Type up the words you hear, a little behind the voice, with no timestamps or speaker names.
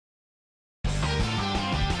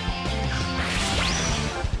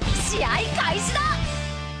試合開始だ。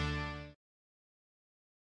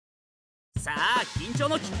さあ緊張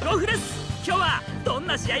のキックオフです。今日はどん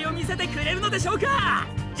な試合を見せてくれるのでしょうか。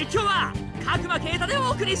実況は角間啓太で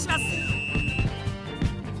お送りします。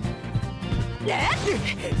ね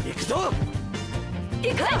行くぞ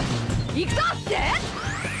行くぞ行くぞね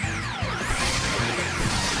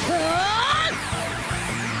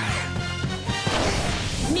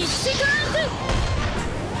ミッシクランス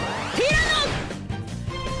ティラノ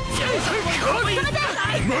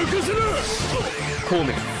任せろ。孔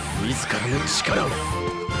明自らの力を。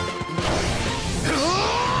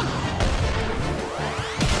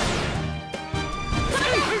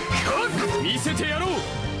見せてやろう。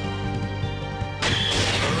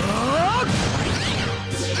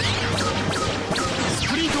ス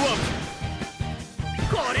プリントワー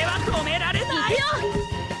プ。これは止められない。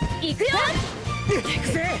行くよ行く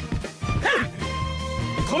ぜ。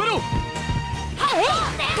止めろ。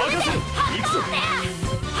任せろ。行くぞ。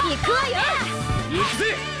行くわよ。行くぜ。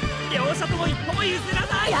両者とも一歩も譲ら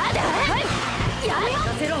ない。やだやめ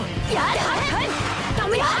させろ。やだ止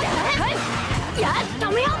めよう。や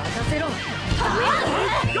止めよう。任せろ。止めよう。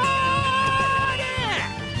ゴール。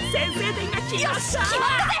先制点が来ました。決まっ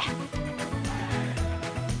たぜ。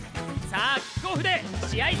さあキックオフで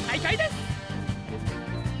試合再開です。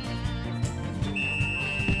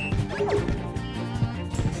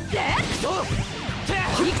行くぞ。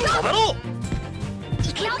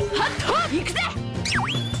行くよ。はっ行くぜ。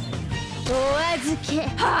お預け。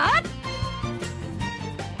はっ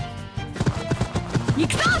行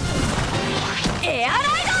くぞ。エアライド。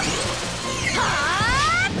は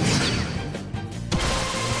っ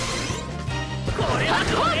これは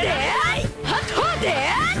止められない。はっで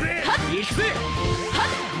はっ行くぜ。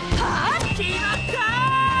はっ決まった。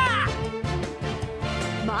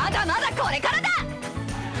まだまだこれからだ。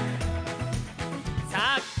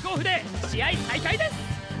さあキックオフで試合再開です。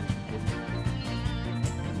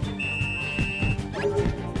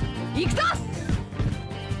行くぞ。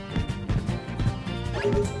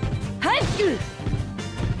はい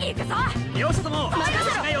行くぞ。両者とも調子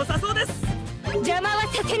が良さそうです。邪魔はさ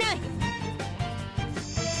せない。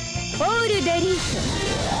オールデリ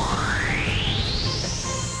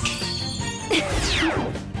ー鮮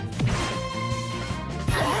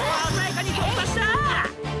やかに突破した。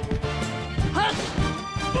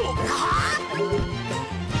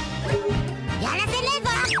やらせねえぞ。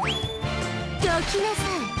どきなさい。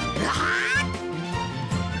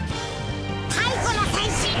太古の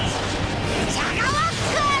戦士ジャガワック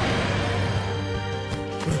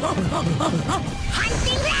ハンテ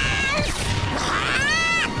ィングランス。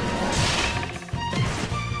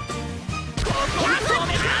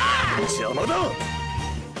邪魔だ。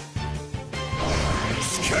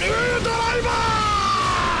スクリュードライバー。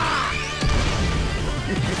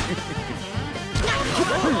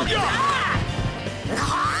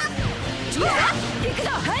行くぞ。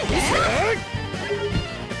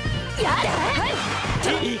やだ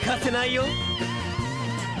行かせないよ。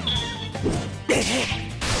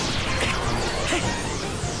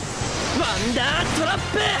ワンダートラッ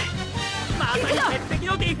プ。まさに鉄壁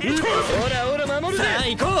のディフェンス。ほらほら守るぜ。さあ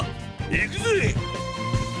行こう。行くぜ。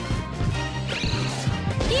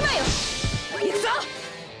今よ。行くぞ。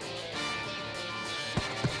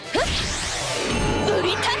ブ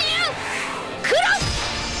リタニアンクロス。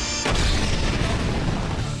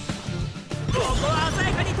ここは鮮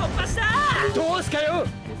やかに突破した。どうすかよ。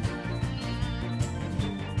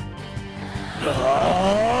エ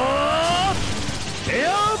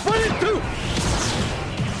アーパレット。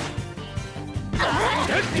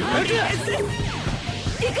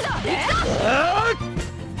行くぞ。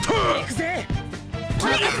行くぜ。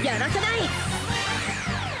やらせない。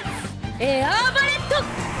エアーバレット。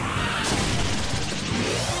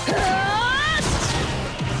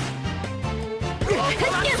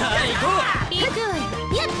さあ行こう。行く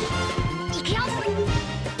やっ行くよ。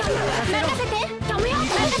任せて。止めよう。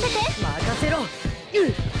任せて。任せろ。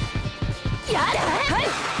やだ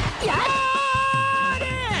やだ。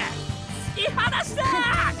突き放した。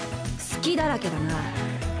好きだらけだな。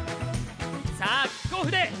さあキックオ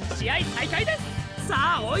フで試合再開です。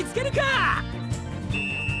さあ追いつけるか。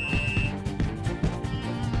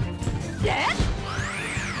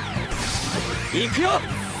行くよ。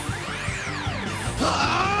圧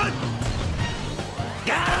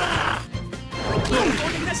倒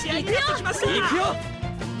的な試合になってきました。行くよ。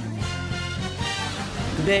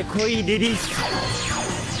でこいリリース。こ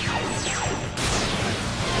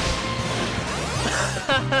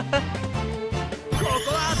こ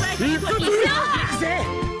は鮮やかに突破。行くぜ。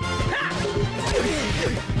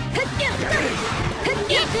ふっきゃふっ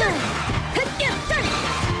きゃふっきゃふ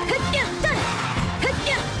っきゃ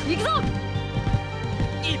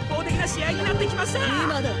試合になってきました。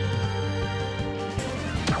今だ。デ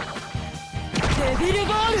ビル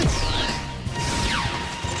ボール。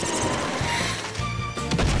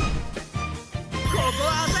ここ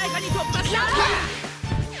は鮮やかに突破した。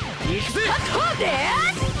行くぜ。そうで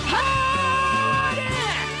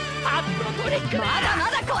ハットトリックだ。まだ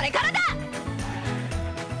まだこれからだ。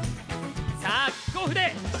さあキックオフ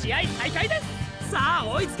で試合再開です。さあ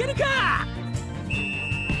追いつけるか。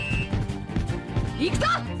行くぞ。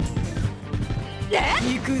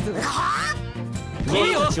行くぞ。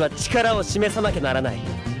僕たちは力を示さなきゃならない。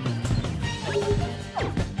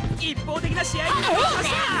一方的な試合になりまし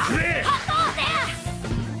た。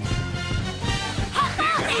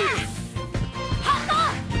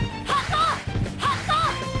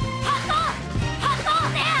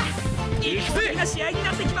一方的な試合に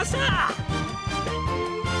なってきました。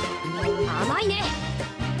甘いね。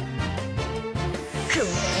ク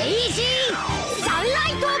レイジーサンラ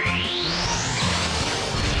イト。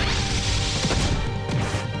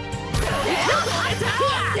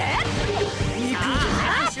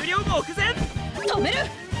終了目前。止める。エ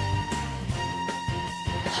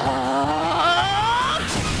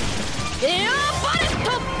アーバレット。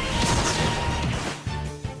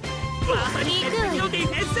まさに鉄壁のディフ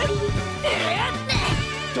ェンス。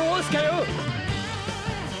どうすかよ。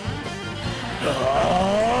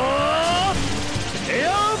エア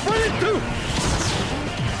ーバレット。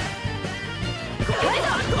これは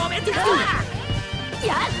止めてきた。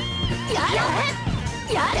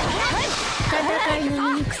戦いの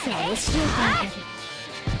醜さを教えてあげる。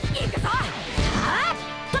行くぞ。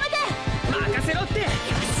止めて。任せろって。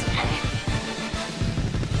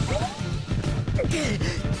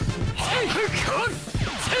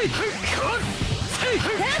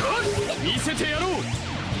見せてやろう。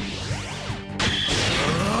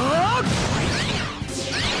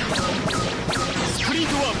スプリン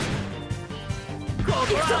トワープ。ここ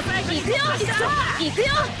は鮮やかに突破した。行くよ。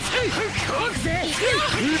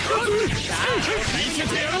見せ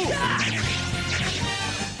てやろう。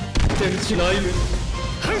天地の歩む。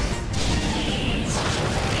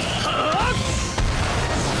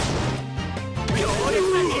強烈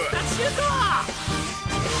な必殺シュート。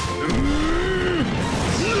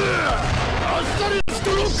アスタリスト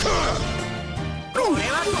ロッカー。これ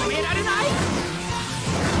は止められない。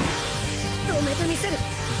止めてみせる。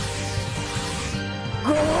ゴ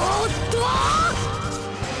ーッと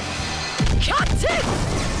キャッチ。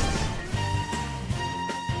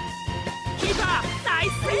キーパーナイ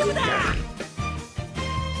スセーブだ。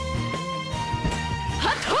は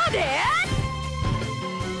とで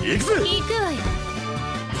行くぜ。行くわよ。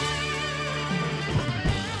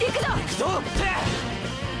行くぞ。行くぞ。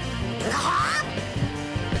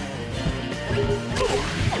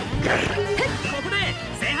ここで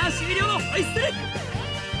前半終了のホイッスル。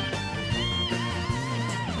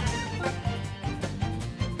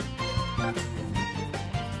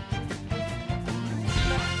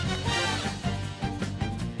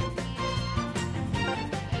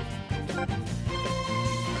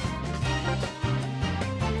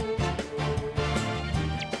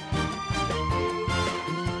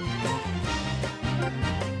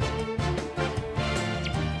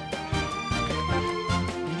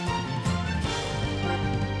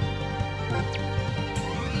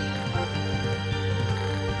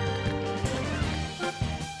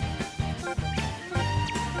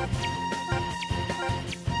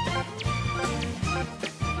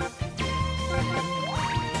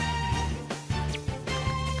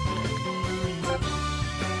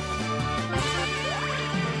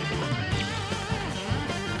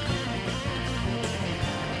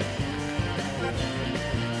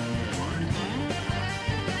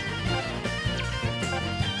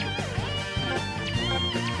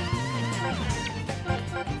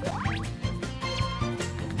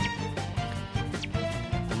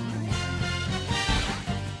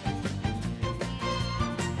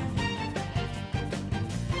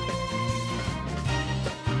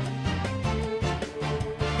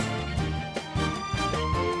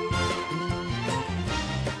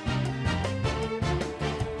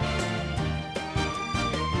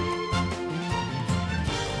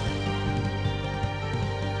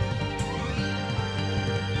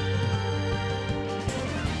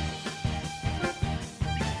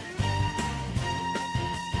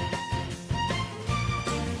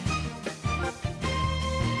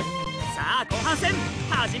後半戦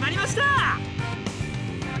始まりました。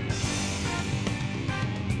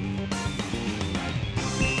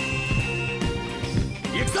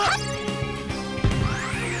行くぞ。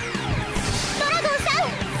ドラゴンさん、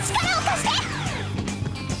力を貸して。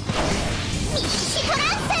ミッシトラン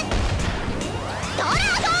スドラ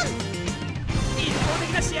ゴン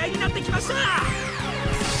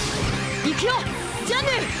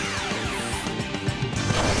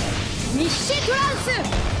ミッシェトランス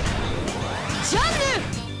ジャンル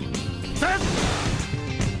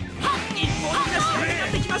一方的な試合にな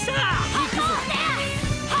ってきました。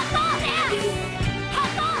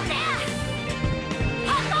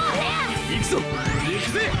行くぞ、行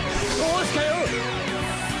くぜ。どうしたよ。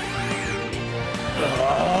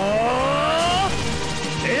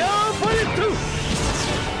エアーパレット。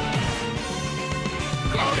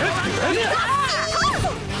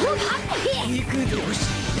行くぞ。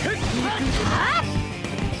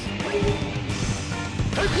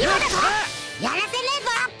今だぞ。やらせねえぞ。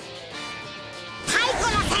太古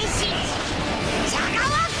の戦士ジャガ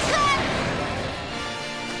ワック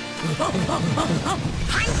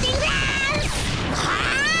ハンティングランス。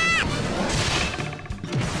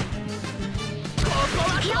ここ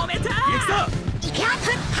は止めた。行くぞ。いくよ。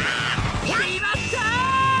決まった。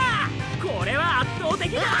これは圧倒的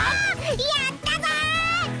だ。やったぞ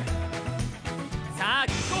さあ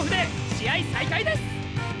キックオフで試合再開です。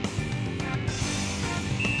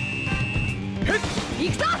ー。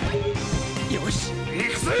行くぞ。よし、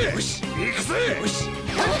行くぜ。よし、行くぜ。よし、行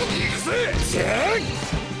くぜ。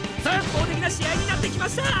一方的な試合になってきま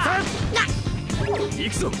した。行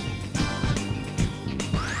くぞ。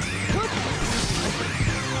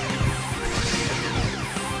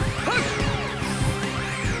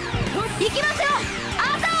行きますよ。ア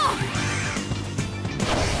ーサ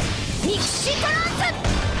ーミキシトランス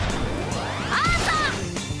アーサ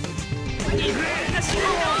ー。一方的な試合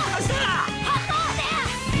になってきました。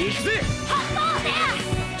行くぜ。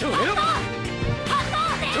止めろ。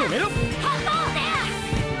止めろ。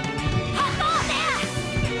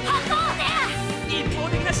一方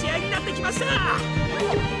的な試合になってきました。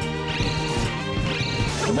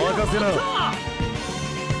任せな。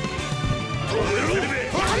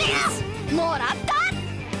もらった。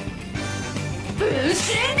ブー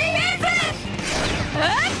シンディフェン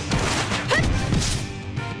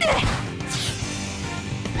ス。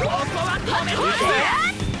ここは止めた。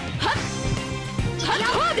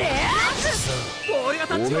ボールが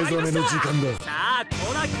タッチを割りました。さあコ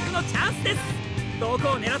ーナーキックのチャンスです。どこ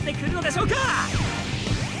を狙ってくるのでしょうか。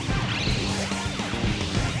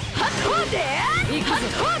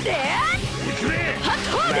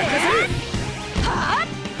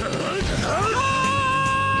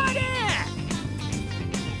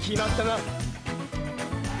決まったな。さ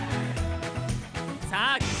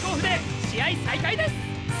あキックオフで試合再開です。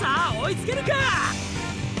さあ追いつけるか。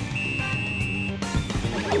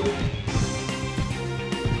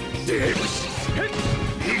行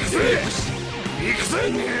くぜ。行くぜ。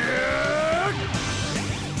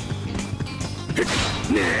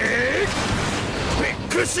ねえビッ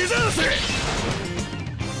グシザース。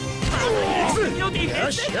よ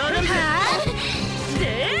し、やるぜ。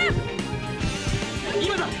今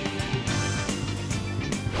だ。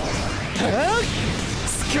ス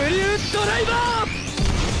クリュードライバー。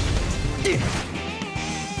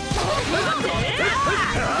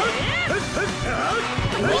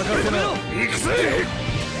任せな。行くぜ。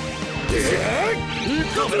行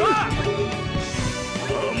くぞ。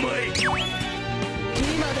甘い。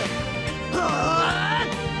今だ。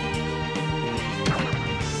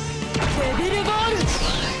デビルボール。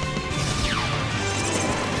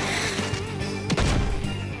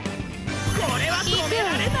これは止めら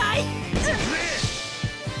れない。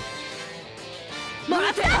もら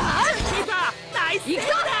った。キーパーナイスセーブだ。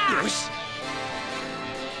よし。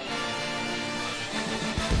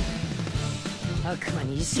悪魔に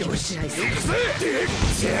意識を支配する。行くぜ。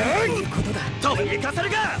じゃあいいことだ。飛び行かせる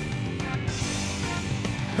か。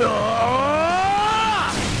おー。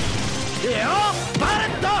よバレッ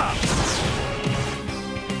ト。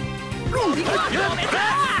止めた。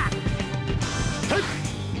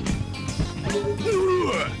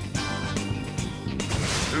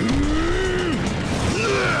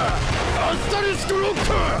アスタリスクロック。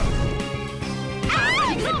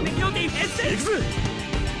鉄壁のディフェンス。行くぜ。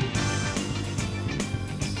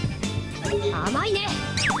甘いね。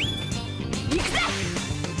行くぜ。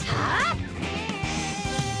はあ。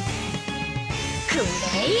ク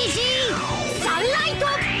レイジーサンライト。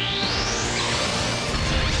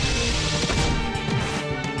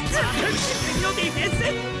鉄壁のディフェンス。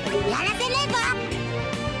やらせねえぞ。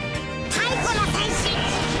太古の戦士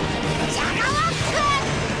ジャガワック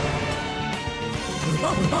ハ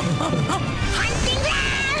ンティングラン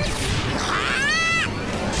ス。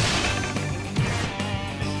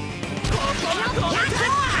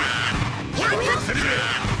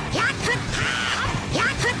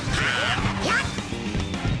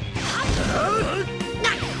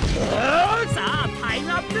さあタイ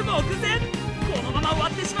ムアップ目前。このまま終わ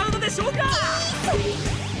ってしまうのでしょうか。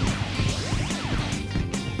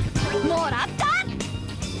も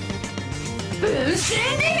心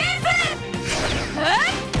ディフェンス。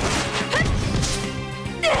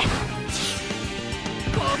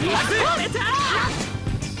ここは止めた。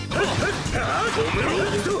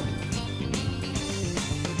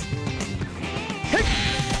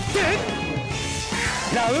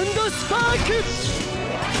ラウンドスパーク。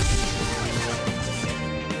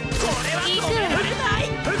これは止められない。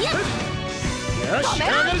よし、頑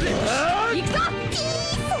張るぜ。行くぞ。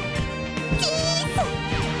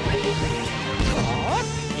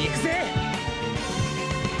行くぜ。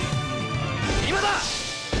今だ。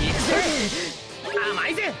行くぜ。甘い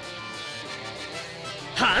ぜ。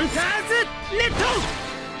ハンターズネット。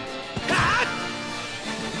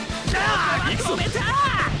止めた。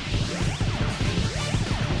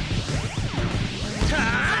さ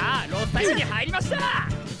あロスタイムに入りました。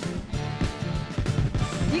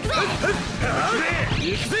行くぞ。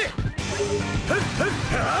行くぜ。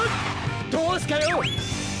どうすかよ。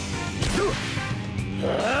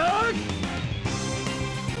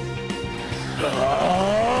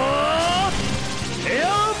エア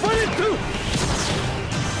ーパレット。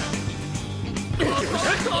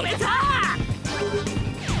止めた。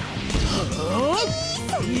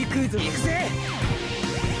行くぞ。行くぜ。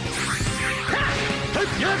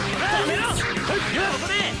止めろ。ここ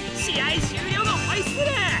で試合終了のホイッス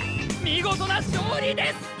ル。見事な勝利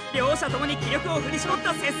です。両者ともに気力を振り絞っ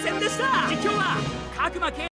た接戦でした。実況は角間